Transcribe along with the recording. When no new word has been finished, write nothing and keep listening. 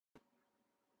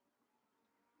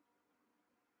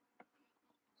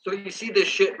So you see this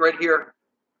shit right here?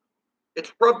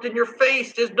 It's rubbed in your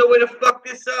face. There's no way to fuck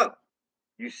this up.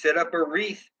 You set up a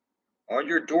wreath on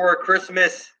your door at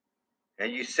Christmas,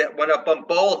 and you set one up on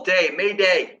Ball Day, May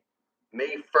Day,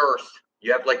 May 1st.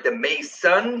 You have like the May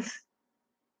Suns.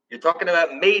 You're talking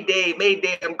about May Day, May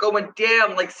Day. I'm going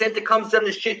down like Santa comes down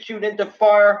the shit chute into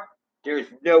fire. There's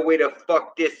no way to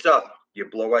fuck this up. You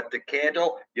blow out the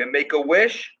candle. You make a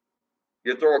wish.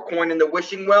 You throw a coin in the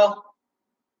wishing well.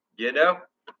 You know,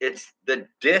 it's the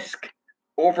disc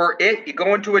over it. You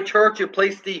go into a church. You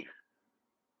place the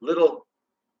little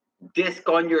disc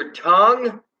on your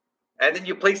tongue. And then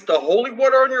you place the holy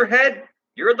water on your head.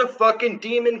 You're the fucking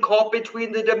demon caught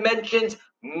between the dimensions,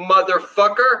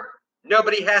 motherfucker.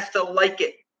 Nobody has to like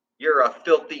it. You're a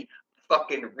filthy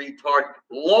fucking retard.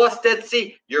 Lost at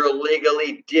sea. You're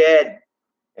legally dead.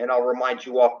 And I'll remind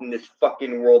you often, this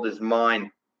fucking world is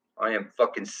mine. I am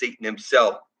fucking Satan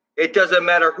himself. It doesn't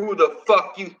matter who the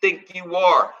fuck you think you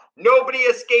are. Nobody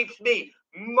escapes me.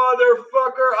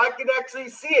 Motherfucker, I can actually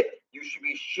see it. You should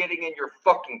be shitting in your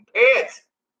fucking pants.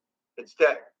 It's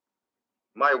that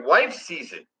my wife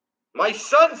sees it. My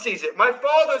son sees it. My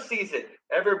father sees it.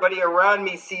 Everybody around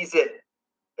me sees it.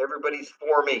 Everybody's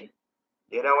for me.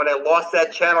 You know, when I lost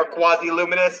that channel,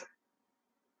 Quasi-Luminous,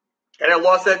 and I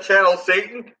lost that channel,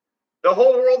 Satan, the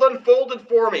whole world unfolded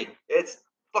for me. It's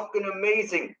fucking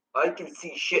amazing. I can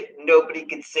see shit nobody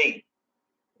can see.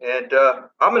 And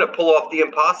I'm going to pull off the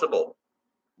impossible.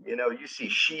 You know, you see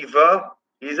Shiva.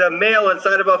 He's a male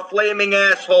inside of a flaming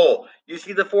asshole. You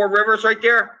see the 4 rivers right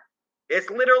there? It's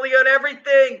literally on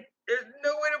everything. There's no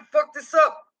way to fuck this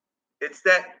up. It's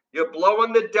that you blow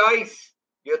on the dice.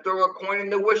 You throw a coin in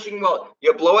the wishing well.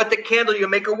 You blow out the candle. You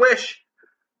make a wish.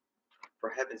 For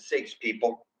heaven's sakes,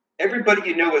 people. Everybody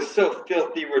you know is so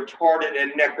filthy, retarded,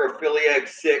 and necrophiliac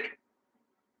sick.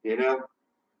 You know?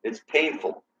 It's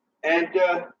painful. And,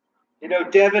 you know,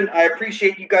 Devin, I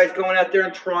appreciate you guys going out there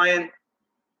and trying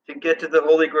to get to the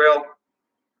Holy Grail.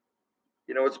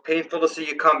 You know, it's painful to see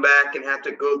you come back and have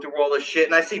to go through all this shit.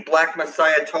 And I see Black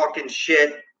Messiah talking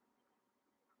shit.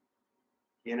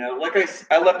 You know, like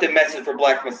I left a message for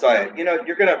Black Messiah. You know,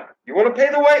 you want to pay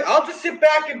the way? I'll just sit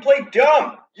back and play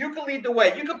dumb. You can lead the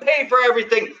way. You can pay for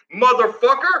everything,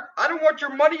 motherfucker. I don't want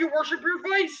your money. You worship your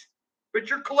vice. But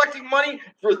you're collecting money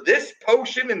for this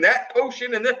potion and that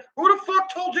potion and that. Who the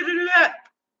fuck told you to do that?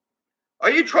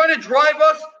 Are you trying to drive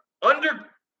us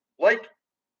underground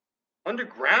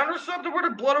or something? We're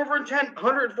the blood over intent,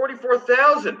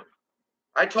 144,000.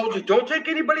 I told you, don't take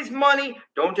anybody's money.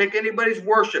 Don't take anybody's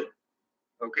worship.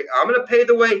 Okay, I'm going to pay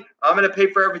the way. I'm going to pay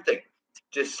for everything.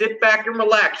 Just sit back and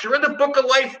relax. You're in the book of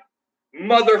life,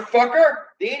 motherfucker.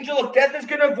 The angel of death is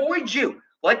going to avoid you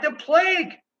like the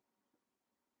plague.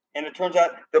 And it turns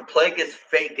out the plague is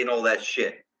fake and all that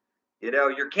shit. You know,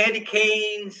 your candy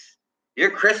canes, your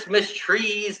Christmas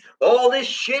trees, all this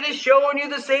shit is showing you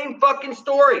the same fucking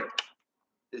story.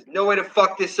 There's no way to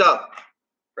fuck this up.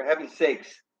 For heaven's sakes.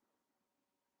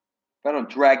 If I don't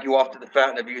drag you off to the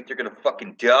fountain of youth, you're going to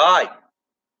fucking die.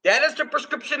 That is the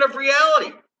prescription of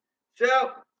reality.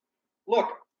 So, look,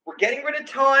 we're getting rid of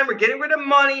time. We're getting rid of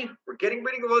money. We're getting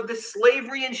rid of all this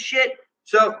slavery and shit.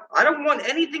 So, I don't want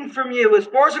anything from you. As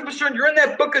far as I'm concerned, you're in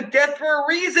that book of death for a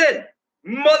reason.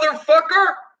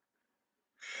 Motherfucker.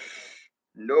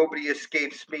 Nobody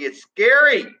escapes me. It's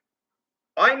scary.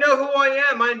 I know who I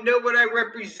am. I know what I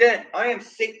represent. I am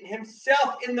Satan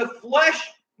himself in the flesh.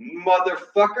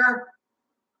 Motherfucker.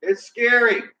 It's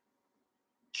scary.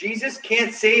 Jesus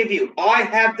can't save you. I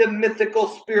have the mythical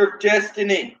spear of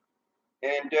destiny.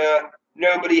 And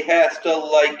nobody has to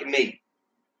like me.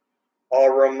 I'll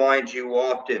remind you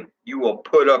often. You will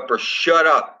put up or shut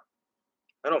up.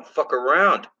 I don't fuck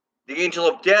around. The angel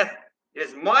of death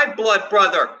is my blood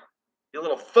brother. You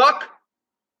little fuck.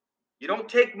 You don't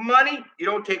take money. You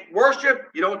don't take worship.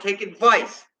 You don't take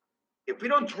advice. If we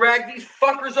don't drag these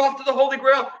fuckers off to the Holy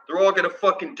Grail, they're all going to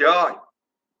fucking die.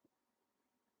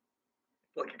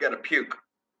 Like you got to puke.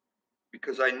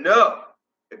 Because I know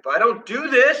if I don't do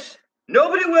this,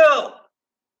 nobody will.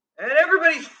 And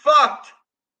everybody's fucked.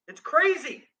 It's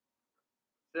crazy.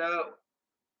 So,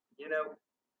 you know,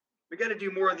 we got to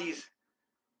do more of these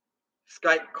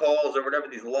Skype calls or whatever,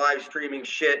 these live streaming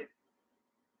shit.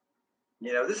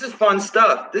 You know, this is fun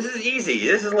stuff. This is easy.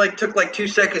 This is took 2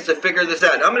 seconds to figure this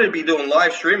out. I'm going to be doing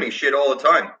live streaming shit all the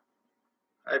time.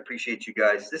 I appreciate you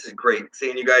guys. This is great.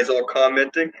 Seeing you guys all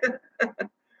commenting.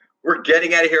 We're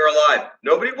getting out of here alive.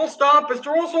 Nobody will stop us.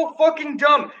 They're all so fucking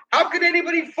dumb. How could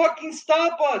anybody fucking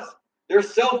stop us? They're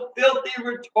so filthy,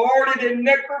 retarded, and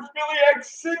necrophiliac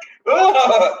sick.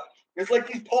 Ugh. It's like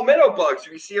these palmetto bugs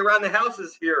you see around the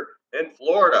houses here in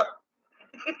Florida.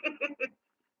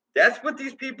 That's what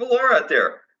these people are out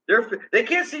there. They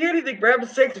can't see anything, for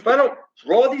heaven's sakes. If I don't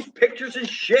draw these pictures and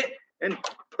shit and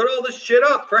put all this shit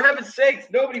up, for heaven's sakes,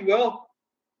 nobody will.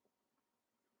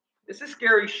 This is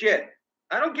scary shit.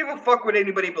 I don't give a fuck what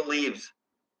anybody believes.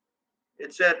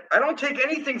 It's that I don't take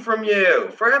anything from you,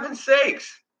 for heaven's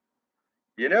sakes.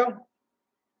 You know?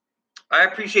 I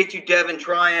appreciate you, Devin,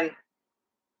 trying.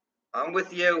 I'm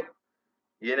with you.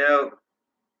 You know,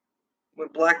 when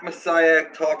Black Messiah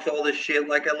talks all this shit,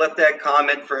 like I left that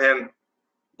comment for him.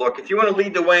 Look, if you want to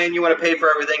lead the way and you want to pay for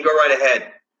everything, go right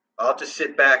ahead. I'll just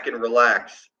sit back and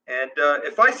relax. And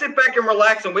if I sit back and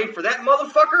relax and wait for that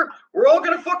motherfucker, we're all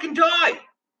going to fucking die.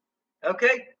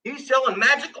 Okay? He's selling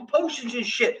magical potions and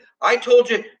shit. I told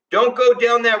you, don't go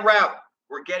down that route.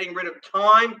 We're getting rid of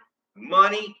time,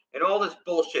 money, and all this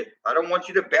bullshit. I don't want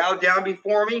you to bow down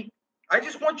before me. I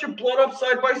just want your blood up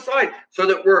side by side so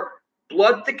that we're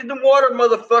blood thick in the water,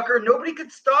 motherfucker. Nobody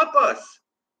can stop us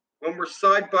when we're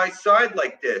side by side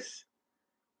like this.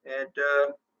 And,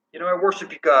 you know, I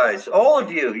worship you guys, all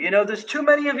of you. You know, there's too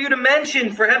many of you to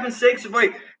mention. For heaven's sakes,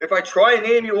 if I try and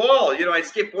name you all, you know, I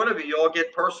skip one of you all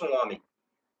get personal on me.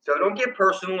 So don't get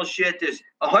personal and shit. There's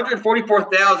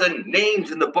 144,000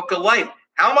 names in the book of life.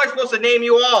 How am I supposed to name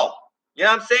you all? You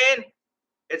know what I'm saying?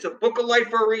 It's a book of life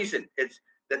for a reason. It's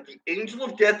that the angel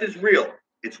of death is real.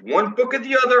 It's one book or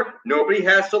the other. Nobody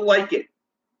has to like it.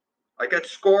 I got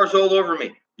scars all over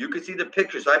me. You can see the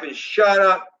pictures. I've been shot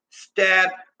up,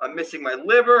 stabbed. I'm missing my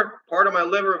liver, part of my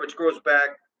liver, which grows back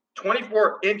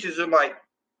 24 inches of my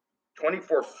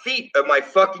 24 feet of my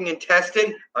fucking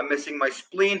intestine. I'm missing my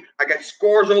spleen. I got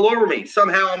scars all over me.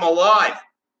 Somehow I'm alive.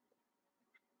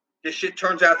 This shit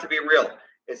turns out to be real.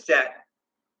 It's that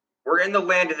we're in the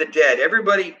land of the dead.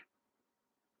 Everybody,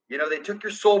 you know, they took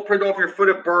your soul print off your foot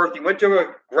at birth. You went to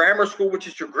a grammar school, which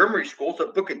is your Grimmery school. It's a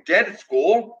book of dead at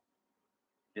school.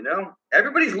 You know,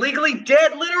 everybody's legally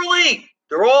dead, literally.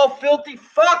 They're all filthy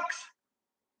fucks.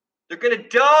 They're going to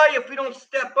die if we don't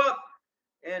step up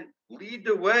and lead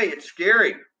the way. It's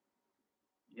scary.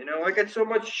 You know, I got so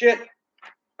much shit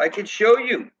I could show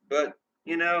you. But,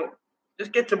 you know,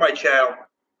 just get to my channel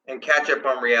and catch up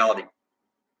on reality.